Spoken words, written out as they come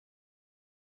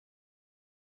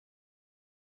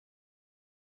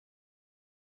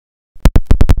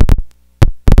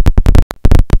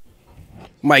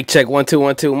Mic check 1 2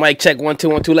 1 2. Mic check 1 2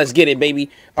 1 2. Let's get it, baby.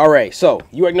 All right, so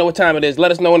you already know what time it is.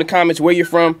 Let us know in the comments where you're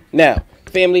from. Now,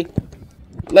 family,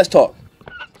 let's talk.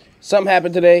 Something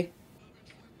happened today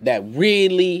that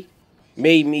really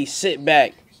made me sit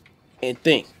back and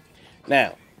think.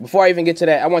 Now, before I even get to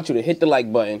that, I want you to hit the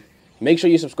like button. Make sure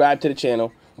you subscribe to the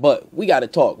channel. But we got to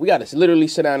talk. We got to literally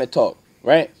sit down and talk,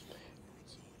 right?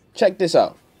 Check this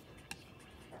out.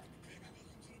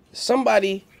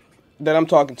 Somebody that I'm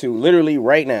talking to literally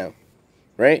right now,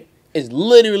 right, is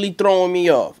literally throwing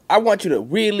me off. I want you to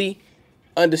really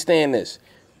understand this.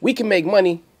 We can make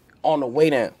money on the way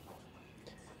down.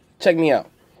 Check me out.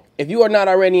 If you are not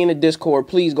already in the Discord,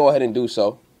 please go ahead and do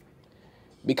so.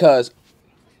 Because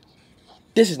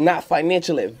this is not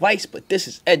financial advice, but this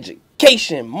is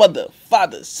education, mother,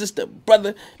 father, sister,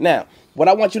 brother. Now, what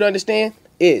I want you to understand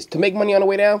is to make money on the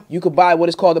way down, you could buy what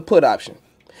is called a put option.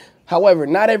 However,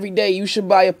 not every day you should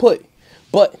buy a put.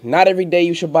 But not every day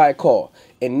you should buy a call.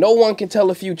 And no one can tell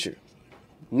the future.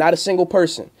 Not a single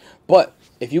person. But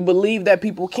if you believe that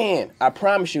people can, I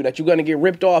promise you that you're going to get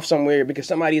ripped off somewhere because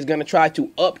somebody is going to try to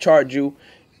upcharge you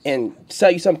and sell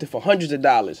you something for hundreds of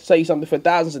dollars, sell you something for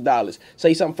thousands of dollars, sell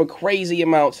you something for crazy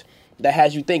amounts that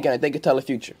has you thinking that they could tell the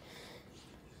future.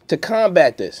 To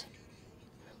combat this,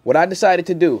 what I decided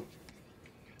to do,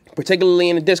 particularly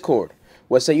in the Discord,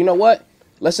 was say, you know what?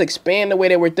 Let's expand the way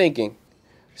that we're thinking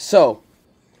so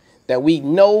that we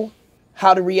know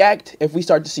how to react if we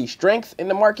start to see strength in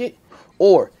the market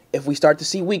or if we start to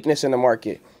see weakness in the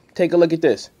market. Take a look at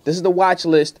this. This is the watch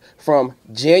list from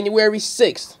January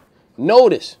 6th.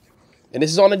 Notice, and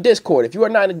this is on the Discord. If you are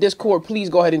not in the Discord, please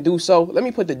go ahead and do so. Let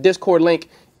me put the Discord link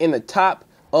in the top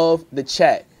of the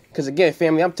chat. Because again,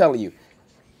 family, I'm telling you,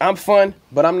 I'm fun,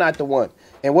 but I'm not the one.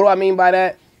 And what do I mean by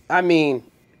that? I mean,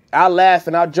 I'll laugh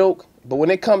and I'll joke, but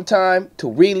when it come time to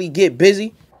really get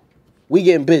busy, we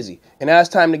getting busy. And now it's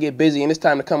time to get busy, and it's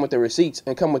time to come with the receipts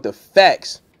and come with the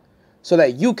facts so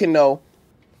that you can know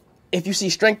if you see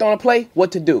strength on a play, what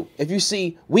to do. If you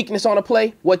see weakness on a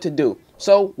play, what to do.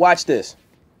 So watch this.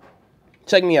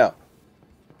 Check me out.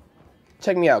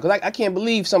 Check me out, because I can't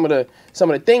believe some of the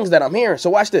things that I'm hearing. So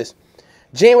watch this.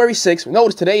 January 6th.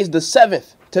 Notice today is the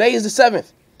 7th. Today is the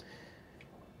 7th.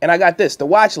 And I got this, the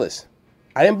watch list.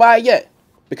 I didn't buy it yet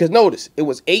because notice it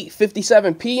was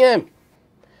 8:57 p.m.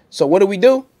 So what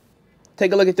do?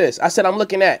 Take a look at this. I said I'm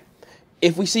looking at,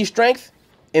 if we see strength,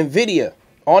 NVIDIA,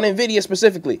 on NVIDIA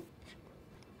specifically.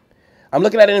 I'm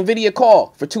looking at an NVIDIA call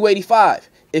for 285.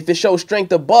 If it shows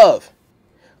strength above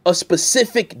a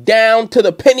specific down to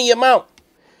the penny amount,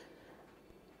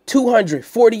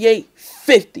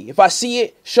 248.50. If I see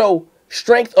it show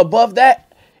strength above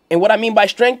that, and what I mean by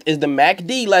strength is the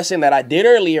MACD lesson that I did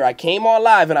earlier. I came on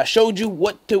live and I showed you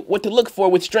what to look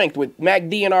for with strength, with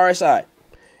MACD and RSI.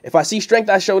 If I see strength,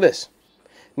 I show this.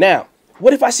 Now,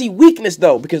 what if I see weakness,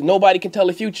 though? Because nobody can tell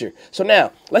the future. So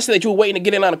now, let's say that you were waiting to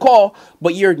get in on a call,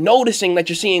 but you're noticing that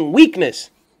you're seeing weakness,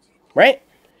 right?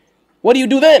 What do you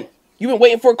do then? You've been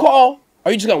waiting for a call.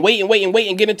 Are you just going to wait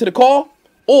and get into the call?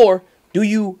 Or do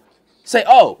you say,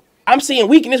 oh, I'm seeing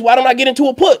weakness. Why don't I get into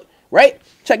a put, right?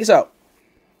 Check this out.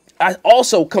 I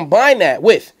also combine that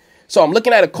with, so I'm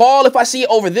looking at a call. If I see it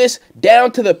over this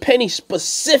down to the penny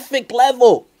specific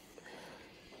level.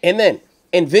 And then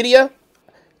NVIDIA,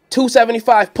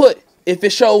 275 put. If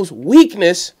it shows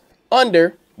weakness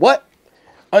under what?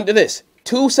 Under this,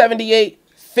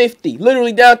 278.50.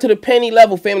 Literally down to the penny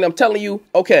level, family. I'm telling you,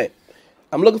 okay,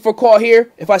 I'm looking for a call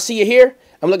here. If I see it here,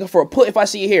 I'm looking for a put if I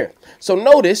see it here. So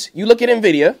notice, you look at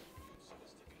NVIDIA,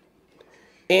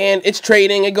 and it's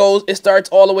trading. It starts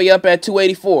all the way up at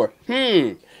 284.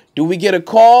 Do we get a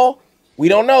call? We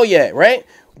don't know yet, right?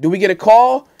 Do we get a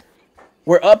call?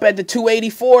 We're up at the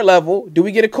 284 level. Do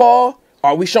we get a call?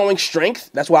 Are we showing strength?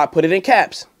 That's why I put it in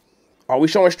caps. Are we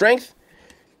showing strength?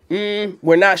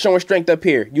 We're not showing strength up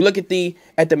here. You look at the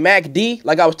MACD,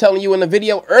 like I was telling you in the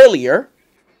video earlier,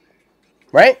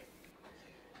 right?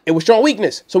 It was showing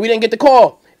weakness, so we didn't get the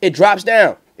call. It drops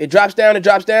down. It drops down, it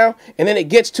drops down, and then it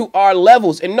gets to our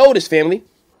levels. And notice, family,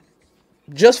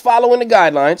 just following the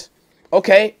guidelines,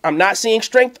 okay, I'm not seeing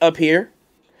strength up here.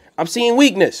 I'm seeing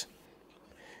weakness.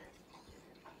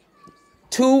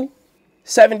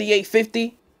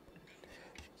 278.50,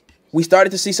 we started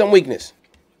to see some weakness.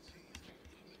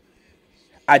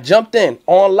 I jumped in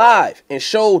on live and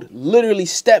showed literally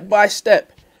step by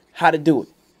step how to do it.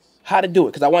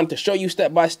 Because I wanted to show you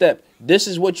step by step. This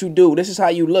is what you do. This is how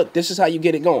you look. This is how you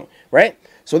get it going, right?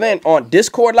 So then on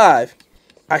Discord Live,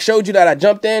 I showed you that I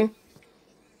jumped in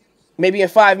maybe in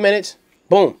 5 minutes.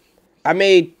 Boom. I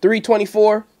made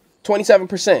 324,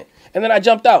 27%. And then I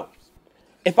jumped out.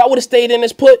 If I would have stayed in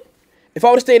this put If I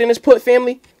would have stayed in this put,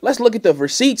 family, let's look at the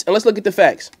receipts and let's look at the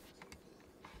facts.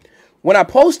 When I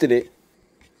posted it,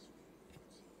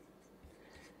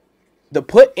 the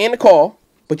put and the call,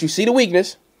 but you see the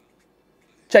weakness.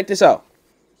 Check this out.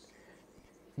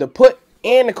 The put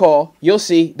and the call, you'll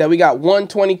see that we got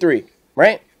 123,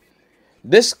 right?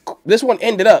 This one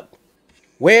ended up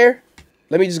where?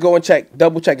 Let me just go and check,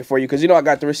 double check it for you, because you know I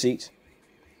got the receipts.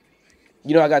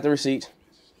 You know I got the receipts.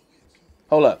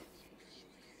 Hold up.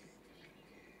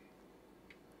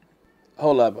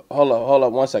 Hold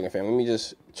up 1 second, fam. Let me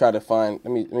just try to find,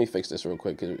 let me fix this real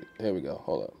quick, because here we go.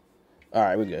 Hold up. All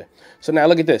right, we're good. So now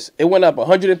look at this. It went up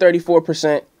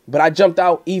 134%, but I jumped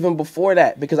out even before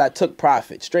that because I took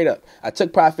profits, straight up. I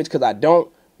took profits because I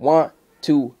don't want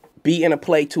to be in a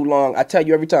play too long. I tell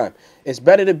you every time, it's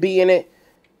better to be in it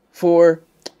for,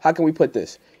 how can we put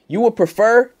this? You would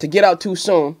prefer to get out too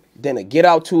soon than to get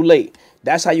out too late.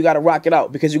 That's how you got to rock it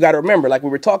out, because you got to remember, like we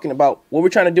were talking about, what we're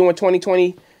trying to do in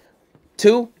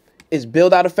 2022 is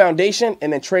build out a foundation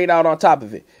and then trade out on top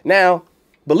of it. Now,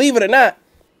 believe it or not,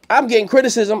 I'm getting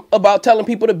criticism about telling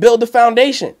people to build the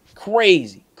foundation.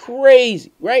 Crazy,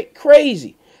 right?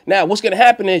 Crazy. Now, what's going to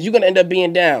happen is you're going to end up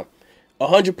being down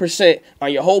 100%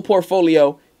 on your whole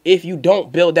portfolio if you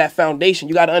don't build that foundation.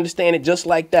 You got to understand it just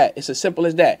like that. It's as simple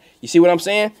as that. You see what I'm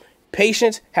saying?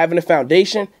 Patience, having a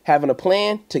foundation, having a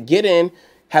plan to get in,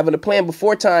 having a plan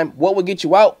before time, what will get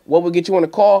you out, what will get you on a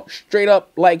call, straight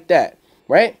up like that,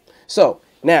 right? So,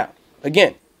 now,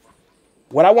 again,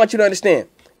 what I want you to understand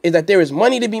is that there is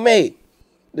money to be made.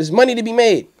 There's money to be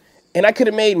made. And I could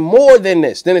have made more than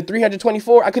this, than the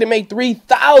 324. I could have made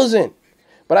 3,000.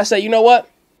 But I said, you know what?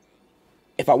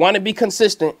 If I want to be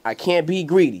consistent, I can't be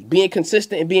greedy. Being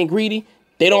consistent and being greedy,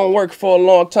 they don't work for a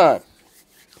long time.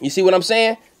 You see what I'm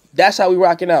saying? That's how we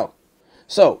rocking out.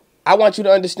 So I want you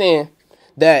to understand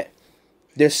that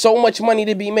there's so much money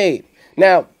to be made.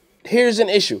 Now, here's an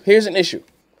issue.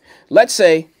 Let's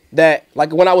say that,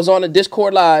 like when I was on the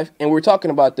Discord live and we were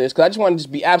talking about this, because I just want to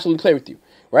just be absolutely clear with you,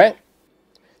 right?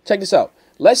 Check this out.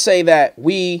 Let's say that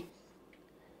I'm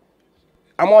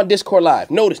on Discord live.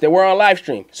 Notice that we're on live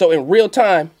stream. So in real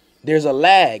time, there's a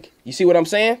lag. You see what I'm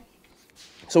saying?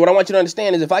 So what I want you to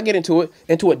understand is if I get into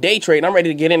a day trade and I'm ready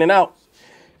to get in and out,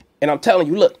 and I'm telling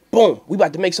you, look, boom, we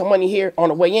about to make some money here on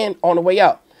the way in, on the way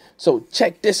out. So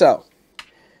check this out.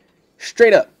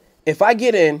 Straight up, if I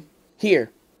get in here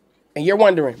and you're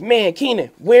wondering, man, Keenan,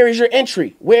 where is your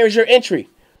entry? Where is your entry?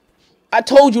 I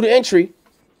told you the entry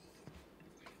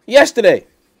yesterday.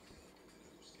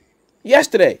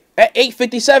 At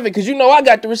 8:57, because you know I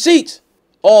got the receipts.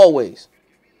 Always.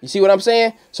 You see what I'm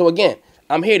saying? So again,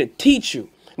 I'm here to teach you.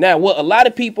 Now, what a lot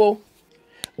of people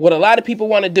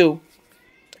want to do,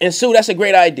 and Sue, that's a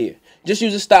great idea. Just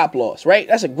use a stop loss, right?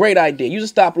 That's a great idea. Use a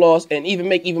stop loss and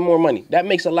make even more money. That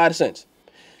makes a lot of sense.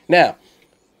 Now,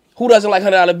 who doesn't like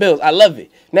 $100 bills? I love it.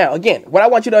 Now, again, what I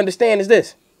want you to understand is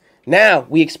this. Now,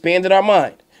 we expanded our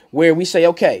mind where we say,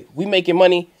 okay, we making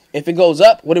money. If it goes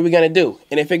up, what are we going to do?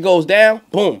 And if it goes down,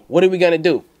 boom, what are we going to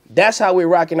do? That's how we're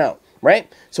rocking out,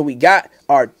 right? So we got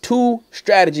our 2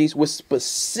 strategies with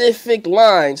specific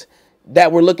lines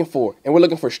that we're looking for. And we're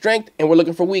looking for strength and we're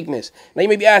looking for weakness. Now you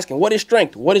may be asking, what is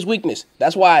strength? What is weakness?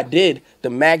 That's why I did the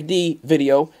MACD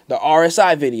video, the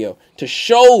RSI video, to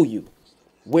show you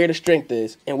where the strength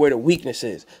is and where the weakness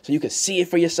is, so you can see it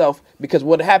for yourself. Because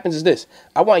what happens is this.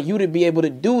 I want you to be able to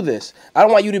do this. I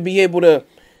don't want you to be able to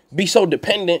be so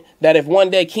dependent that if one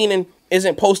day Keenan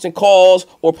isn't posting calls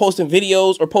or posting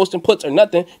videos or posting puts or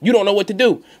nothing, you don't know what to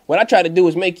do. What I try to do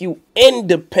is make you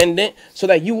independent so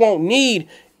that you won't need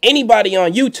anybody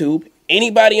on YouTube,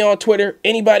 anybody on Twitter,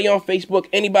 anybody on Facebook,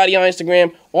 anybody on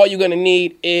Instagram. All you're going to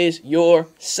need is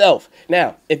yourself.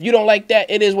 Now, if you don't like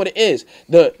that, it is what it is.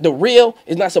 The real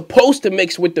is not supposed to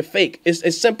mix with the fake. It's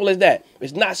as simple as that.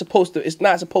 It's not supposed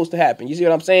to happen. You see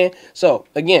what I'm saying? So,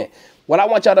 again, what I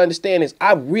want y'all to understand is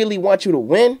I really want you to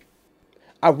win.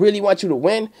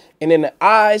 And in the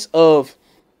eyes of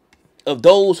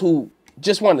those who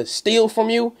just want to steal from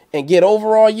you and get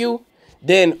over on you,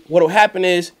 then what will happen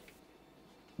is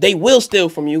they will steal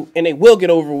from you and they will get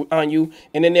over on you,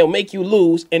 and then they'll make you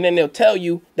lose, and then they'll tell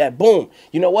you that, boom,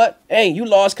 you know what? Hey, you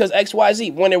lost because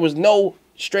XYZ, when there was no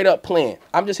straight up plan.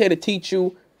 I'm just here to teach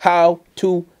you how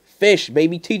to fish,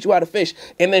 baby. Teach you how to fish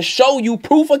and then show you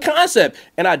proof of concept.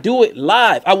 And I do it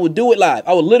live. I will do it live.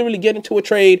 I will literally get into a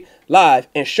trade live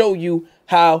and show you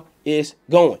how it's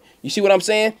going. You see what I'm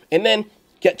saying? And then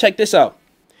check this out.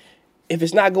 If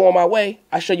it's not going my way,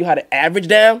 I show you how to average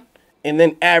down and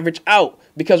then average out.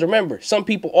 Because remember, some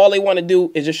people, all they want to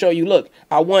do is just show you, look,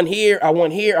 I won here, I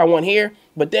won here, I won here.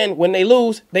 But then when they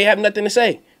lose, they have nothing to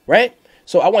say, right?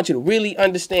 So I want you to really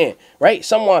understand, right?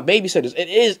 Some want babysitters. It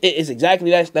is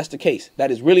exactly that's the case. That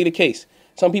is really the case.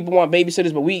 Some people want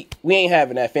babysitters, but we ain't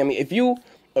having that, family. If you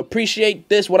appreciate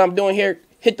this, what I'm doing here,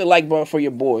 hit the like button for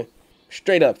your boy.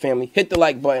 Straight up, family. Hit the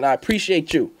like button. I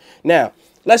appreciate you. Now,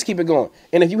 let's keep it going.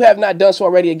 And if you have not done so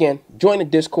already, again, join the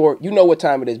Discord. You know what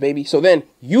time it is, baby. So then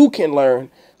you can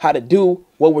learn how to do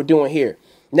what we're doing here.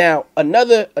 Now,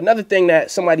 another thing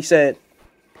that somebody said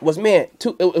was, man,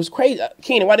 it was crazy.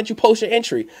 Keenan, why didn't you post your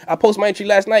entry? I posted my entry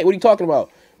last night. What are you talking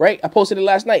about? Right? I posted it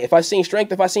last night. If I seen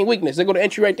strength, if I seen weakness, they go to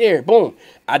entry right there. Boom.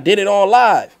 I did it on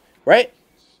live, right?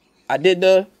 I did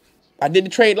the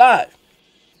trade live.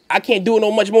 I can't do it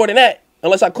no much more than that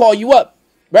unless I call you up,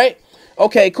 right?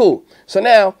 Okay, cool. So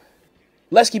now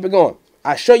let's keep it going.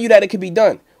 I show you that it could be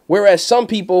done. Whereas some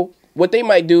people, what they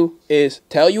might do is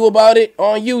tell you about it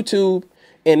on YouTube,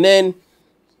 and then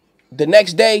the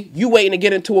next day, you waiting to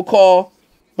get into a call,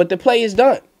 but the play is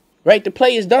done, right? The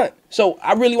play is done. So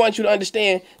I really want you to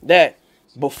understand that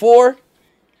before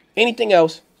anything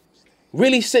else,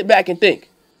 really sit back and think,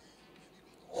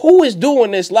 who is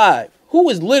doing this live? Who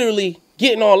is literally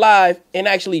getting on live and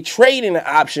actually trading an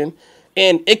option?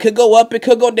 And it could go up, it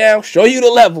could go down, show you the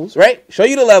levels, right? Show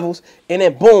you the levels, and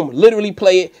then boom, literally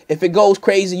play it. If it goes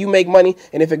crazy, you make money.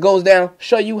 And if it goes down,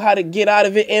 show you how to get out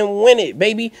of it and win it,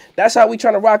 baby. That's how we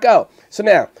trying to rock out. So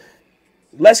now,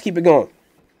 let's keep it going.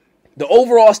 The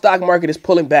overall stock market is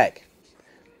pulling back.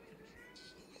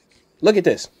 Look at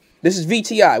this. This is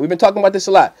VTI. We've been talking about this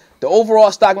a lot. The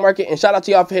overall stock market, and shout out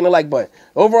to y'all for hitting the like button.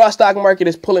 The overall stock market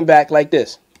is pulling back like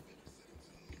this.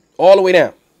 All the way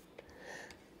down.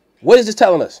 What is this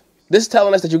telling us? This is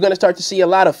telling us that you're going to start to see a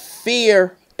lot of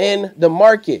fear in the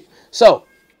market. So,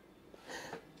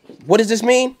 what does this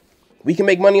mean? We can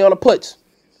make money on the puts.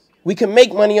 We can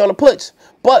make money on the puts.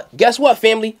 But guess what,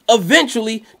 family?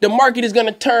 Eventually, the market is going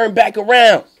to turn back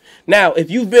around. Now, if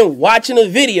you've been watching the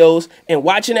videos and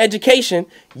watching education,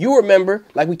 you remember,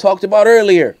 like we talked about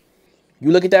earlier, you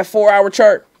look at that 4-hour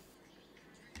chart.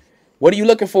 What are you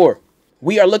looking for?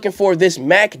 We are looking for this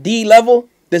MACD level,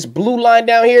 this blue line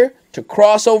down here, to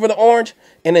cross over the orange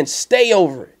and then stay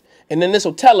over it. And then this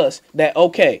will tell us that,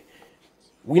 okay,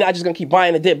 we're not just going to keep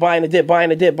buying the dip, buying the dip, buying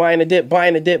the dip, buying the dip,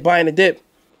 buying the dip, buying the dip.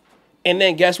 And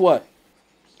then guess what?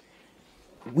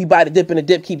 We buy the dip and the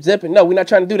dip keeps dipping. No, we're not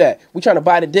trying to do that. We're trying to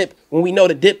buy the dip when we know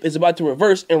the dip is about to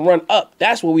reverse and run up.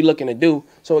 That's what we're looking to do.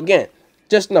 So again,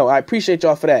 just know I appreciate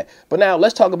y'all for that. But now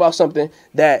let's talk about something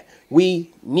that we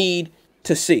need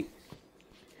to see.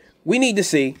 We need to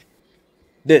see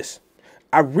this.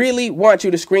 I really want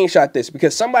you to screenshot this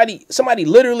because somebody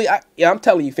literally, I'm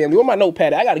telling you, family, where my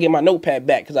notepad at? I got to get my notepad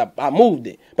back because I moved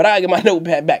it. But I got to get my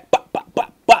notepad back. Bop, bop,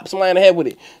 bop, bop, somebody in the head with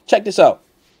it. Check this out.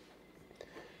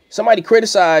 Somebody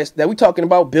criticized that we're talking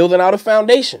about building out a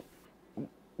foundation.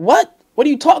 What? What are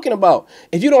you talking about?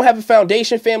 If you don't have a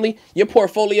foundation, family, your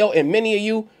portfolio, and many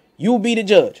of you'll be the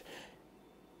judge.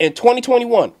 In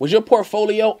 2021, was your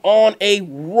portfolio on a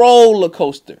roller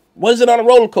coaster? Was it on a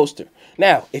roller coaster?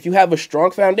 Now, if you have a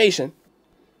strong foundation,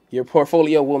 your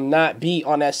portfolio will not be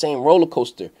on that same roller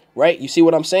coaster, right? You see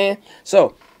what I'm saying?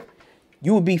 So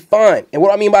you will be fine. And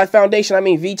what I mean by foundation, I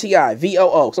mean VTI,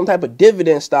 VOO, some type of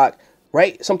dividend stock,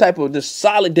 right? Some type of just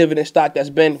solid dividend stock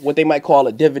that's been what they might call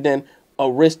a dividend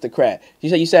aristocrat.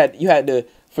 You said you had to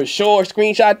for sure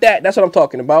screenshot that. That's what I'm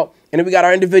talking about. And then we got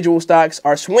our individual stocks,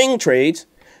 our swing trades,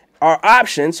 our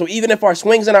options. So even if our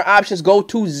swings and our options go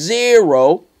to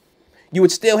zero, you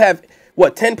would still have,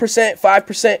 what, 10%,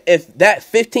 5%? If that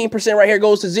 15% right here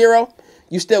goes to zero,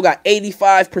 you still got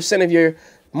 85% of your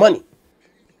money.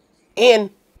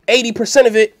 And 80%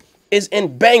 of it is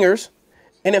in bangers.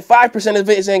 And then 5% of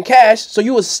it is in cash. So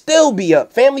you will still be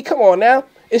up. Family, come on now.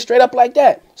 It's straight up like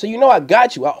that. So you know I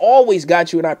got you. I always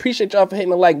got you. And I appreciate y'all for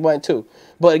hitting the like button too.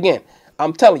 But again,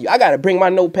 I'm telling you, I got to bring my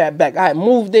notepad back. I had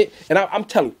moved it. And I'm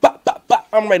telling you, bop, bop, bop,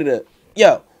 I'm ready to,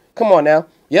 yo, come on now.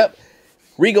 Yep.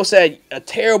 Rigo said a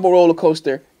terrible roller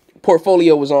coaster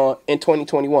portfolio was on in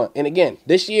 2021. And again,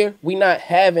 this year, we not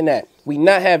having that. We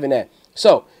not having that.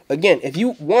 So again, if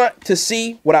you want to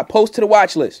see what I post to the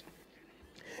watch list,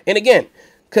 and again,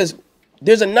 because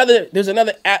there's another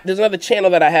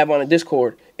channel that I have on the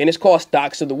Discord, and it's called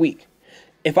Stocks of the Week.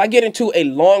 If I get into a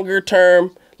longer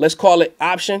term, let's call it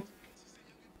option,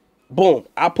 boom,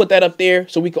 I'll put that up there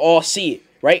so we can all see it,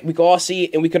 right? We can all see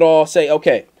it and we could all say,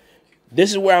 okay, this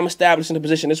is where I'm establishing the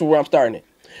position. This is where I'm starting it.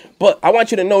 But I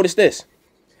want you to notice this.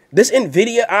 This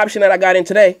NVIDIA option that I got in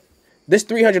today, this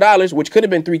 $300, which could have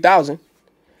been $3,000.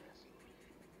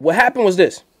 What happened was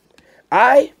this.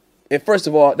 And first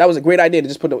of all, that was a great idea to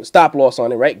just put a stop loss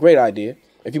on it, right? Great idea.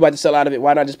 If you're about to sell out of it,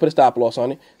 why not just put a stop loss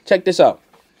on it? Check this out.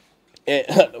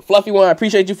 Fluffy one, I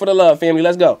appreciate you for the love, family.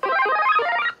 Let's go.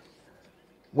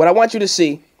 What I want you to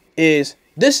see is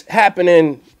this happen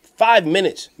in 5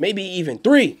 minutes, maybe even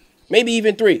 3.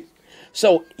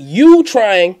 So you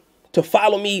trying to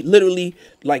follow me literally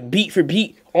like beat for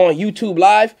beat on YouTube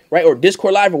Live, right? Or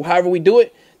Discord Live, or however we do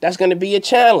it, that's going to be a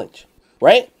challenge,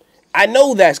 right? I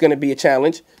know that's going to be a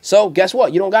challenge. So guess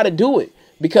what? You don't got to do it,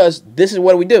 because this is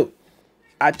what we do.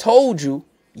 I told you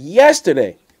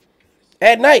yesterday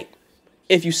at night,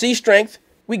 if you see strength,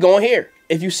 we going here.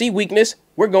 If you see weakness,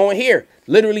 we're going here.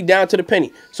 Literally down to the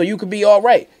penny. So you could be all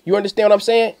right. You understand what I'm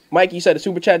saying? Mikey, you said the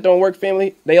super chat don't work,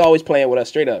 family. They always playing with us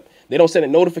straight up. They don't send the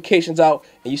notifications out,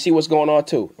 and you see what's going on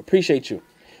too. Appreciate you.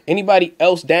 Anybody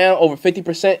else down over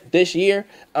 50% this year?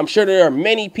 I'm sure there are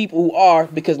many people who are,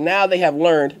 because now they have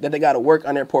learned that they got to work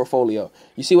on their portfolio.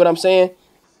 You see what I'm saying?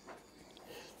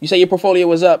 You say your portfolio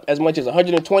was up as much as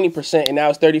 120% and now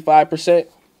it's 35%.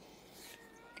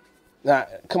 Nah,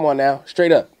 come on now.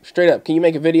 Straight up. Can you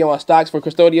make a video on stocks for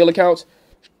custodial accounts?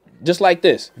 Just like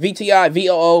this. VTI,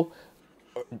 VOO,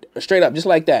 straight up, just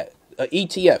like that.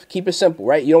 ETF. Keep it simple,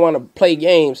 right? You don't want to play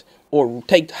games or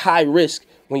take high risk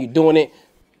when you're doing it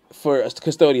for a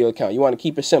custodial account. You want to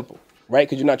keep it simple, right?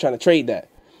 Because you're not trying to trade that.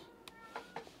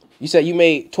 You said you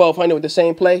made $1,200 with the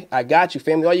same play. I got you,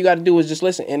 family. All you got to do is just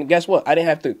listen. And guess what? I didn't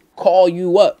have to call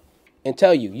you up and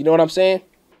tell you. You know what I'm saying?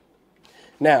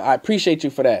 Now, I appreciate you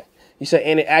for that. You said,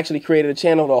 and it actually created a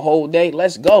channel the whole day.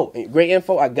 Let's go. Great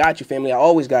info. I got you, family. I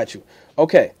always got you.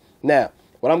 Okay. Now,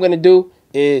 what I'm going to do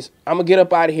is I'm going to get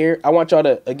up out of here. I want y'all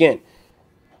to, again,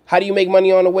 how do you make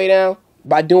money on the way down?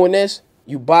 By doing this,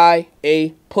 you buy a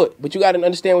put. But you got to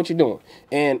understand what you're doing.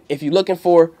 And if you're looking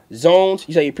for zones,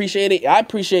 you say you appreciate it. I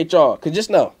appreciate y'all. Because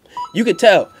just know, you can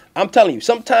tell. I'm telling you,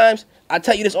 sometimes, I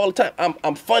tell you this all the time,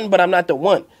 I'm fun, but I'm not the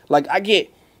one. Like,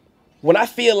 when I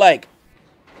feel like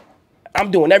I'm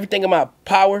doing everything in my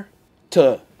power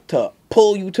to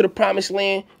pull you to the promised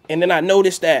land, and then I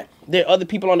notice that there are other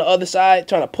people on the other side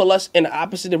trying to pull us in the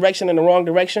opposite direction, in the wrong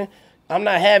direction. I'm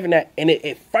not having that, and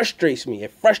it frustrates me.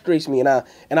 It frustrates me, and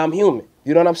I'm human.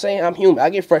 You know what I'm saying? I'm human. I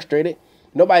get frustrated.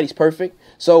 Nobody's perfect.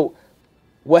 So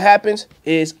what happens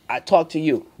is I talk to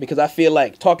you, because I feel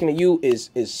like talking to you is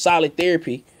solid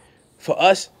therapy for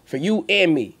us, for you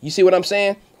and me. You see what I'm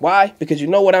saying? Why? Because you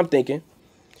know what I'm thinking.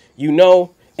 You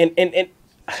know. And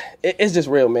it's just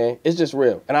real, man. It's just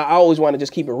real. And I always want to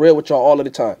just keep it real with y'all all of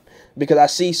the time, because I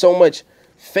see so much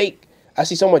fake. I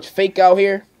see so much fake out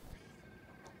here,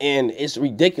 and it's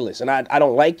ridiculous. And I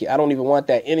don't like it. I don't even want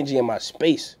that energy in my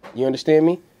space. You understand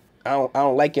me? I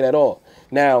don't like it at all.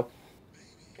 Now,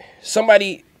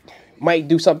 somebody might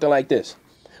do something like this,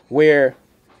 where,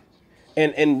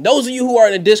 and those of you who are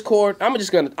in the Discord, I'm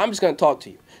just gonna talk to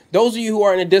you. Those of you who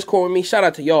are in the Discord with me, shout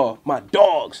out to y'all, my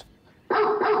dogs.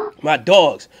 My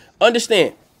dogs.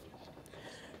 Understand,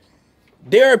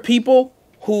 there are people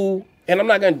who, and I'm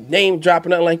not going to name drop or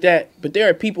nothing like that, but there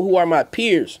are people who are my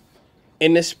peers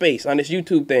in this space, on this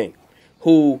YouTube thing,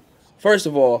 who, first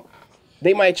of all,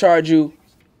 they might charge you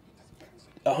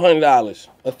 $100,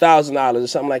 $1,000 or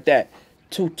something like that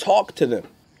to talk to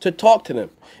them.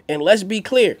 And let's be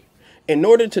clear, in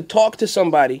order to talk to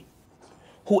somebody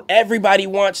who everybody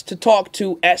wants to talk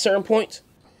to at certain points,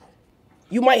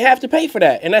 you might have to pay for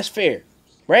that, and that's fair,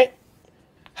 right?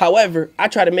 However, I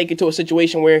try to make it to a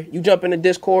situation where you jump in the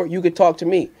Discord, you could talk to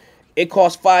me. It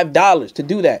costs $5 to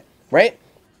do that, right?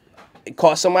 It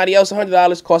costs somebody else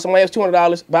 $100, costs somebody else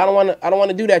 $200, but I don't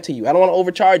want to do that to you. I don't want to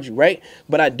overcharge you, right?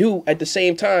 But I do at the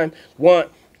same time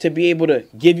want to be able to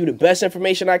give you the best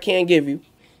information I can give you,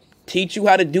 teach you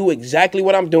how to do exactly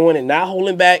what I'm doing, and not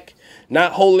holding back,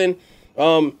 not holding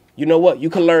you know what? You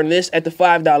can learn this at the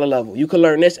 $5 level. You can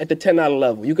learn this at the $10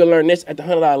 level. You can learn this at the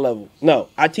 $100 level. No,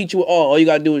 I teach you all. All you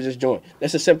got to do is just join.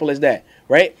 That's as simple as that,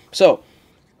 right? So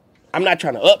I'm not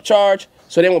trying to upcharge.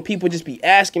 So then when people just be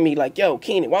asking me like, yo,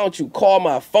 Keenan, why don't you call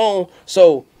my phone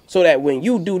so that when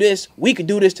you do this, we could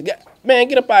do this together? Man,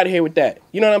 get up out of here with that.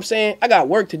 You know what I'm saying? I got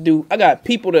work to do. I got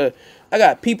people to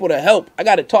help. I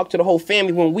got to talk to the whole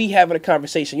family when we having a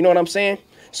conversation. You know what I'm saying?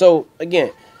 So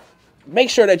again, make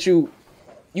sure that you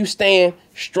staying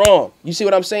strong. You see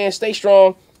what I'm saying? Stay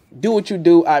strong. Do what you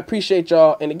do. I appreciate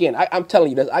y'all. And again, I'm telling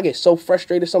you this. I get so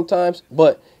frustrated sometimes,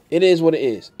 but it is what it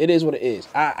is. It is what it is.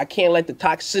 I can't let the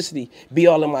toxicity be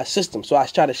all in my system. So I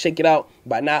try to shake it out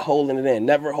by not holding it in.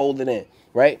 Never hold it in,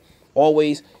 right?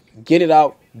 Always get it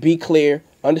out. Be clear.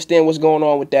 Understand what's going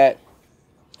on with that.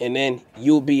 And then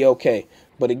you'll be okay.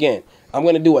 But again, I'm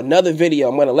going to do another video.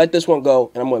 I'm going to let this one go,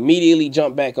 and I'm going to immediately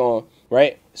jump back on,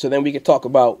 right? So then we can talk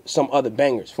about some other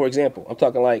bangers. For example, I'm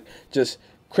talking like just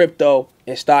crypto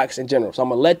and stocks in general. So I'm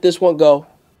going to let this one go,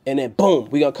 And then boom,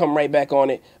 we gonna come right back on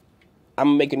it. I'm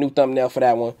gonna make a new thumbnail for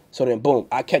that one. So then boom,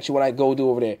 I'll catch you when I go do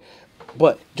over there.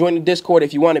 But join the Discord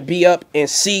if you want to be up and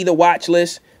see the watch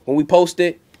list when we post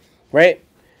it, right?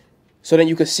 So then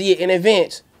you can see it in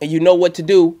advance and you know what to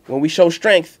do when we show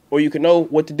strength, or you can know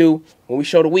what to do when we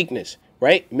show the weakness,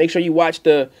 right? Make sure you watch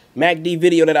the MACD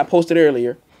video that I posted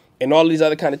earlier and all these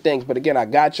other kind of things. But again, I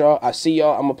got y'all. I see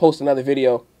y'all. I'm gonna post another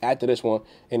video after this one.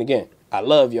 And again, I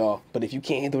love y'all, but if you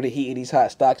can't handle the heat of these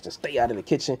hot stocks, then stay out of the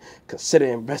kitchen. Consider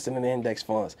investing in the index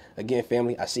funds. Again,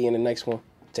 family, I see you in the next one.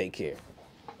 Take care.